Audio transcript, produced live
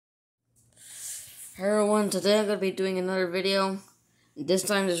Hey everyone, today I'm gonna be doing another video. This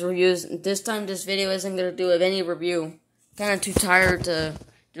time this video isn't gonna do any review. Kinda too tired to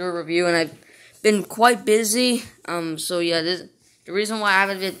do a review, and I've been quite busy. So yeah, the reason why I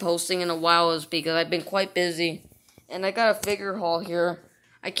haven't been posting in a while is because I've been quite busy. And I got a figure haul here.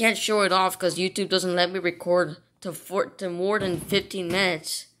 I can't show it off because YouTube doesn't let me record to more than 15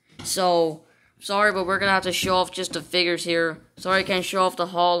 minutes. So sorry, but we're gonna have to show off just the figures here. Sorry I can't show off the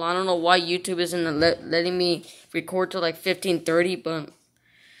haul. I don't know why YouTube isn't letting me record till like 15:30, but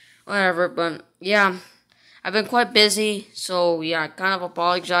whatever. But yeah, I've been quite busy, so yeah, I kind of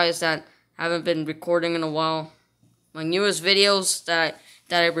apologize that I haven't been recording in a while. My newest videos that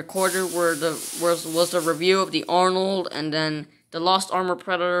I recorded was the review of the Arnold, and then the Lost Armor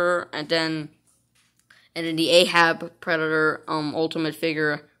Predator, and then the Ahab Predator Ultimate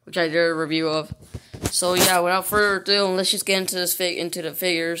figure, which I did a review of. So yeah, without further ado, let's just get into the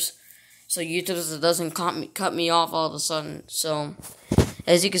figures, so YouTube doesn't cut me off all of a sudden. So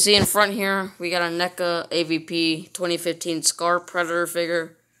as you can see in front here, we got a Neca AVP 2015 Scar Predator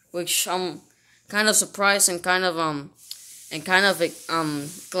figure, which I'm kind of surprised and kind of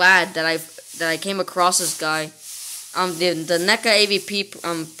glad that I came across this guy. The Neca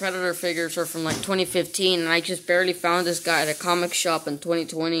AVP Predator figures are from like 2015, and I just barely found this guy at a comic shop in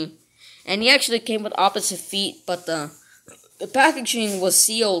 2020. And he actually came with opposite feet, but the packaging was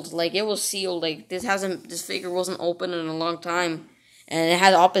sealed. Like, it was sealed. Like, this figure wasn't open in a long time, and it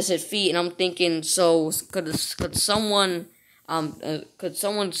had opposite feet. And I'm thinking, so could someone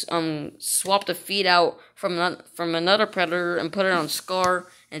swap the feet out from another Predator and put it on Scar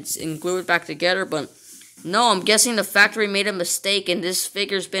and glue it back together? But no, I'm guessing the factory made a mistake, and this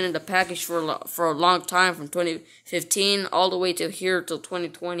figure's been in the package for a long time, from 2015 all the way to here till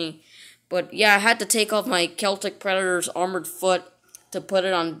 2020. But yeah, I had to take off my Celtic Predator's armored foot to put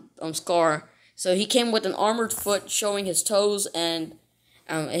it on Scar. So he came with an armored foot showing his toes, and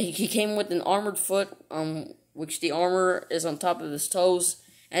he came with an armored foot, which the armor is on top of his toes,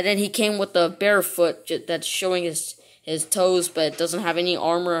 and then he came with the bare foot that's showing his toes, but it doesn't have any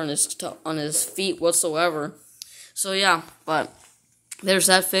armor on his feet whatsoever. So yeah, but there's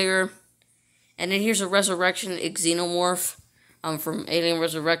that figure. And then here's a Resurrection Xenomorph from Alien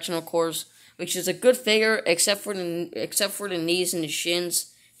Resurrection, of course, which is a good figure except for the knees and the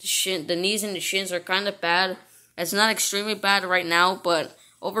shins. The knees and the shins are kind of bad. It's not extremely bad right now, but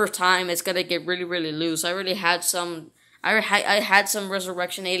over time it's gonna get really, really loose. I had some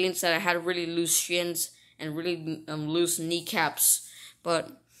Resurrection aliens that I had really loose shins and really loose kneecaps.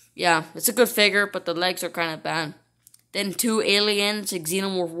 But yeah, it's a good figure, but the legs are kind of bad. Then two aliens,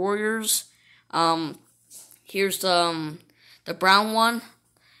 Xenomorph Warriors. Here's the brown one,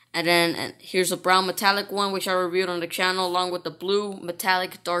 and then here's the brown metallic one, which I reviewed on the channel, along with the blue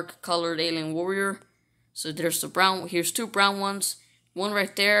metallic dark colored alien warrior. So there's the brown. Here's two brown ones, one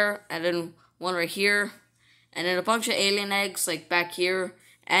right there, and then one right here, and then a bunch of alien eggs like back here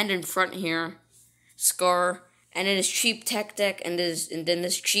and in front here. Scar, and then this cheap tech deck, and then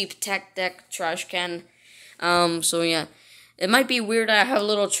this cheap tech deck trash can. So yeah, it might be weird that I have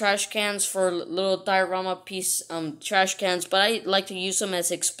little trash cans for little diorama piece trash cans, but I like to use them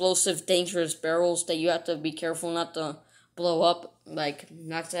as explosive, dangerous barrels that you have to be careful not to blow up, like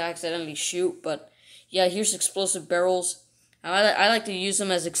not to accidentally shoot. But yeah, here's explosive barrels. I like to use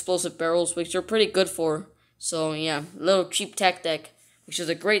them as explosive barrels, which they're pretty good for. So yeah, little cheap tech deck, which is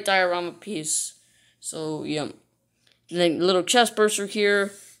a great diorama piece. So yeah, and then little chest burster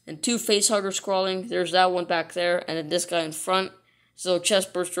here, and two face huggers crawling. There's that one back there, and then this guy in front. So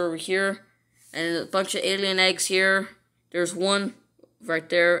chest burster over here, and a bunch of alien eggs here. There's one right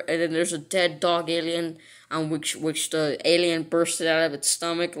there, and then there's a dead dog alien, which the alien bursted out of its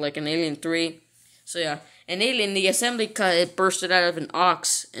stomach like an Alien 3. So yeah, an alien, the assembly cut, it bursted out of an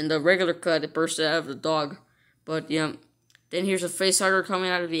ox, and the regular cut, it bursted out of the dog. But yeah, then here's a face hugger coming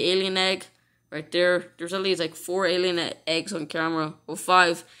out of the alien egg. Right there, there's at least like 4 alien eggs on camera, or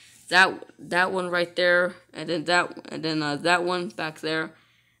 5. That one right there, and then that one back there,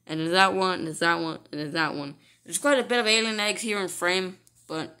 and then that one, and then that one, and then that one. There's quite a bit of alien eggs here in frame,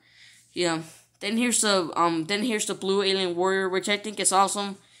 but yeah. Then here's the blue alien warrior, which I think is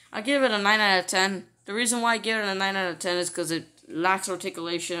awesome. I give it a 9 out of 10. The reason why I give it a 9 out of 10 is because it lacks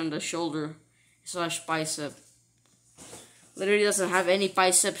articulation on the shoulder / bicep. Literally doesn't have any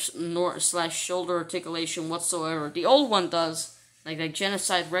biceps / shoulder articulation whatsoever. The old one does. Like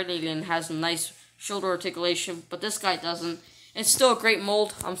Genocide Red Alien has a nice shoulder articulation, but this guy doesn't. It's still a great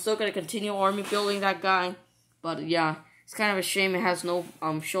mold. I'm still going to continue army building that guy. But yeah, it's kind of a shame it has no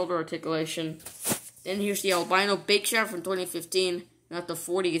shoulder articulation. Then here's the albino Bake Shot from 2015. not the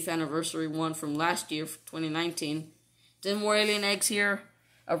 40th anniversary one from last year, 2019. Then more alien eggs here.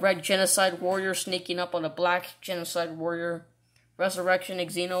 A red genocide warrior sneaking up on a black genocide warrior. Resurrection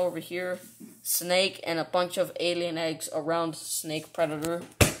Xeno over here. Snake and a bunch of alien eggs around Snake Predator.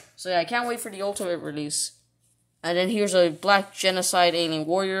 So yeah, I can't wait for the ultimate release. And then here's a black genocide alien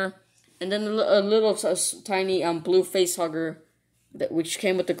warrior. And then a little tiny blue face hugger, which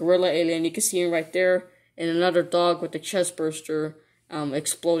came with the gorilla alien. You can see him right there. And another dog with the chest burster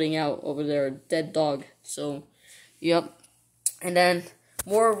exploding out over there. A dead dog. So, yep. And then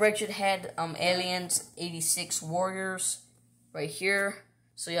more rigid head aliens, 86 warriors right here.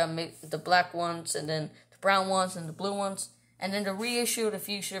 So yeah, the black ones, and then the brown ones, and the blue ones. And then the reissue of the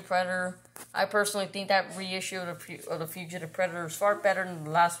Fugitive Predator. I personally think that reissue of the Fugitive Predator is far better than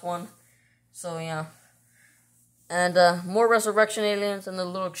the last one. So yeah. And more resurrection aliens and the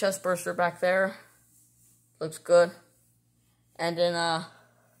little chest burster back there. Looks good. And then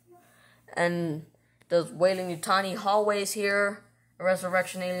and the wayland yutani hallways here. A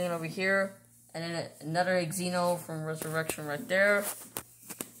resurrection alien over here. And then another Xeno from Resurrection right there.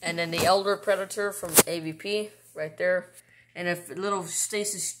 And then the Elder Predator from AVP right there. And a little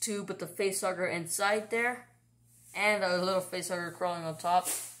stasis tube with the facehugger inside there. And a little facehugger crawling on top.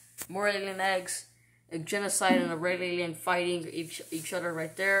 More alien eggs. A genocide and a red alien fighting each other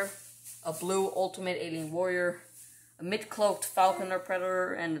right there. A blue ultimate alien warrior. A mid-cloaked falconer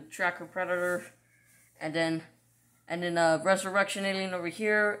predator and a tracker predator. And then a resurrection alien over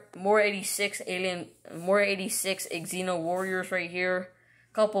here. More 86 Xeno warriors right here.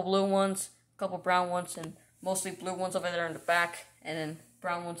 Couple blue ones, couple brown ones, and mostly blue ones over there in the back. And then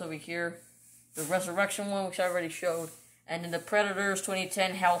brown ones over here. The resurrection one, which I already showed. And then the Predators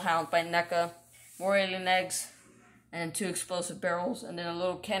 2010 Hellhound by Neca. More alien eggs. And 2 explosive barrels. And then a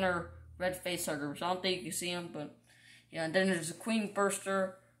little Kenner red facehugger, which I don't think you can see him, but yeah. And then there's a Queen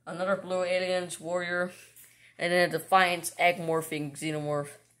Burster, another blue aliens warrior. And then a Defiance egg morphing xenomorph.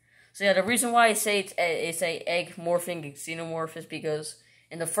 So yeah, the reason why I say it's a egg morphing xenomorph is because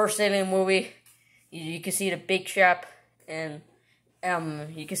in the first Alien movie, you can see the big chap, and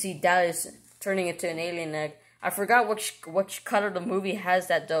you can see Dallas turning into an alien egg. I forgot which cut of the movie has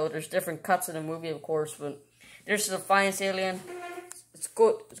that though. There's different cuts in the movie, of course, but there's the Defiance alien. It's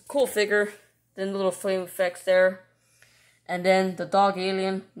cool. It's a cool figure. Then the little flame effects there. And then the dog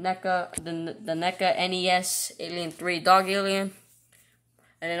alien, Neca, the Neca NES Alien 3 dog alien.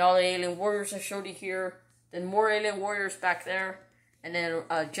 And then all the alien warriors I showed you here. Then more alien warriors back there. And then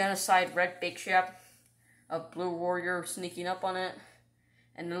a genocide red big ship. A blue warrior sneaking up on it.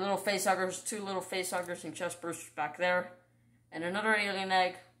 And the little facehuggers, 2 little facehuggers and chest bursters back there. And another alien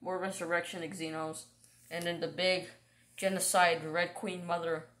egg, more resurrection Xenos. And then the big genocide red queen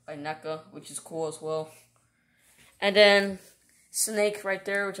mother by Neca, which is cool as well. And then Snake right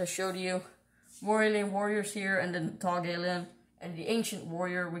there, which I showed you. More alien warriors here, and then the dog alien. And the ancient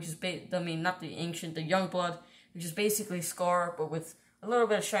warrior, which is, not the ancient, the young blood, which is basically Scar, but with a little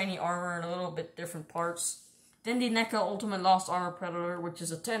bit of shiny armor and a little bit different parts. Then the Neca Ultimate Lost Armor Predator, which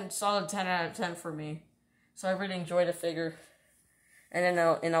is a solid 10 out of 10 for me. So I really enjoyed the figure. And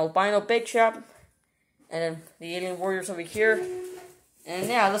then an albino big chap. And then the alien warriors over here. And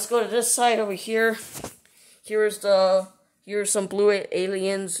yeah, let's go to this side over here. Here's some blue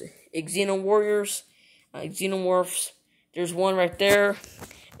aliens, Xeno warriors, xenomorphs. There's one right there,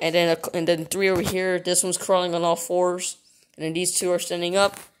 and then 3 over here. This one's crawling on all 4s, and then these 2 are standing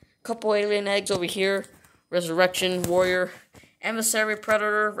up. Couple alien eggs over here, resurrection warrior, emissary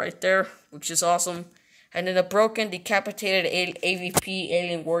predator right there, which is awesome. And then a broken, decapitated AVP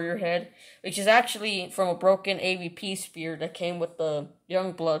alien warrior head, which is actually from a broken AVP spear that came with the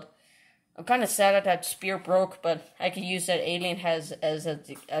young blood. I'm kind of sad that spear broke, but I could use that alien as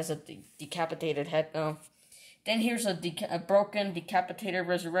a decapitated head now. Then here's a broken, decapitated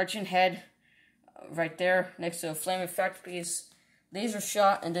resurrection head right there next to a flame effect piece. Laser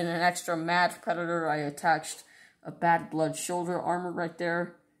shot, and then an extra mad predator. I attached a bad blood shoulder armor right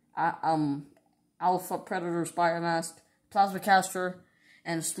there. Alpha Predator's biomask, plasma caster,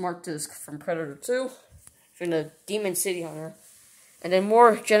 and a smart disc from Predator 2 from the Demon City Hunter. And then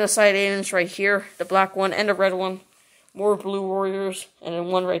more genocide aliens right here, the black one and the red one. More blue warriors, and then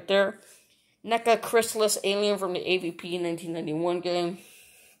one right there. Neca Chrysalis alien from the AVP 1991 game.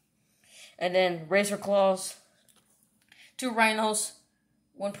 And then Razor Claws. 2 rhinos,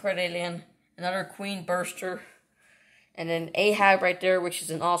 1 Pred alien, another Queen Burster. And then Ahab right there, which is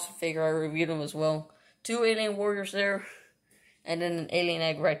an awesome figure. I reviewed him as well. 2 alien warriors there. And then an alien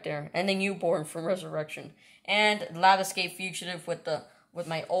egg right there. And then Newborn from Resurrection. And Lab Escape Fugitive with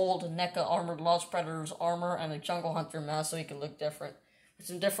my old Neca Armored Lost Predators armor and a Jungle Hunter mask so he can look different.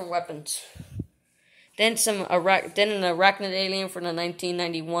 some different weapons. Then an arachnid alien from the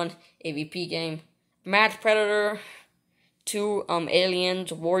 1991 AVP game. Mad Predator, 2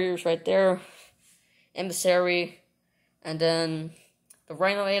 aliens, warriors right there. Emissary, and then the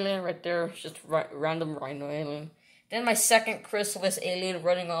Rhino alien right there, just random Rhino alien. Then my second chrysalis alien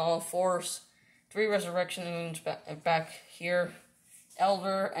running on all fours. 3 resurrection aliens back here.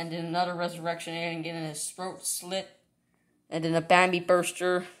 Elder, and then another resurrection alien getting his throat slit. And then a Bambi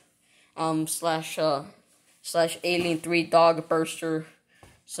burster, slash Alien 3 dog burster.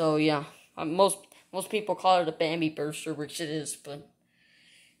 So yeah, most people call it a Bambi burster, which it is, but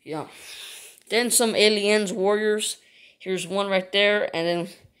yeah. Then some aliens, warriors. Here's one right there, and then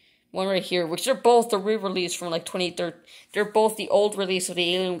one right here, which they're both the re-release from like 2013. They're both the old release of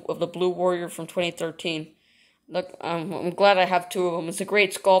the alien of the Blue Warrior from 2013. Look, I'm glad I have 2 of them. It's a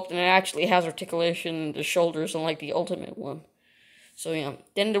great sculpt, and it actually has articulation in the shoulders, unlike the Ultimate one. So yeah.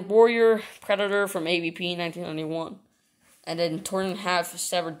 Then the Warrior Predator from AVP 1991. And then torn in half,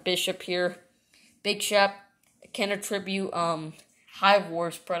 severed Bishop here. Big Shep, can attribute Hive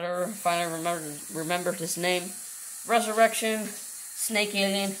Wars Predator, if I remember his name. Resurrection, Snake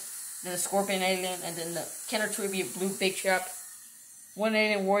Alien, then the Scorpion Alien, and then the can attribute Blue Big Shep. 1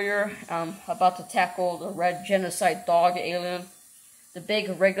 alien warrior about to tackle the red genocide dog alien. The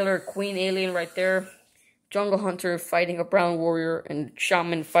big regular queen alien right there. Jungle hunter fighting a brown warrior, and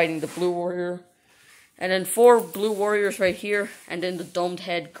shaman fighting the blue warrior. And then 4 blue warriors right here, and then the domed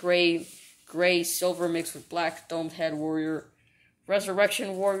head gray silver mixed with black domed head warrior.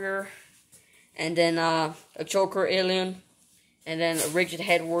 Resurrection warrior, and then a Joker alien, and then a rigid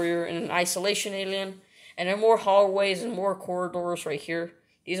head warrior, and an isolation alien. And there are more hallways and more corridors right here.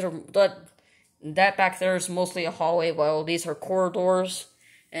 These are that back there is mostly a hallway, while these are corridors.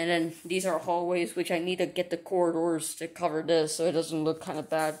 And then these are hallways, which I need to get the corridors to cover this so it doesn't look kind of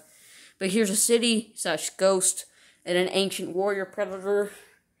bad. But here's a city / ghost, and an ancient warrior predator,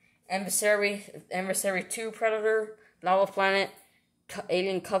 emissary 2 predator, lava planet,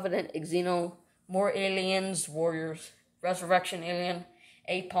 alien covenant, Xeno, more aliens, warriors, resurrection alien,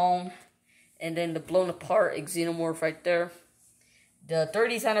 Apalm. And then the blown apart xenomorph right there. The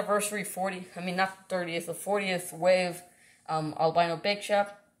 30th anniversary, not the 30th, the 40th wave, albino Big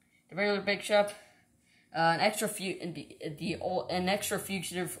Shep, the regular Big Shep, an extra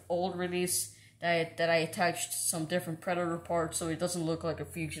fugitive old release that I attached some different Predator parts so it doesn't look like a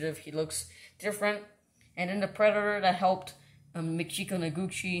fugitive. He looks different. And then the Predator that helped Michiko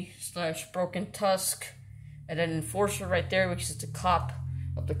Noguchi / Broken Tusk, and then Enforcer right there, which is the cop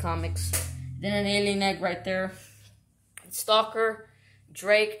of the comics. Then an alien egg right there. Stalker,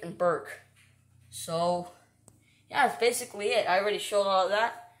 Drake, and Burke. So, yeah, that's basically it. I already showed all of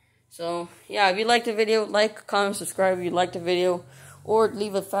that. So, yeah, if you liked the video, like, comment, subscribe if you liked the video. Or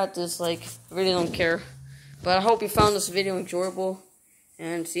leave a fat dislike. I really don't care. But I hope you found this video enjoyable.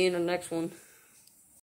 And see you in the next one.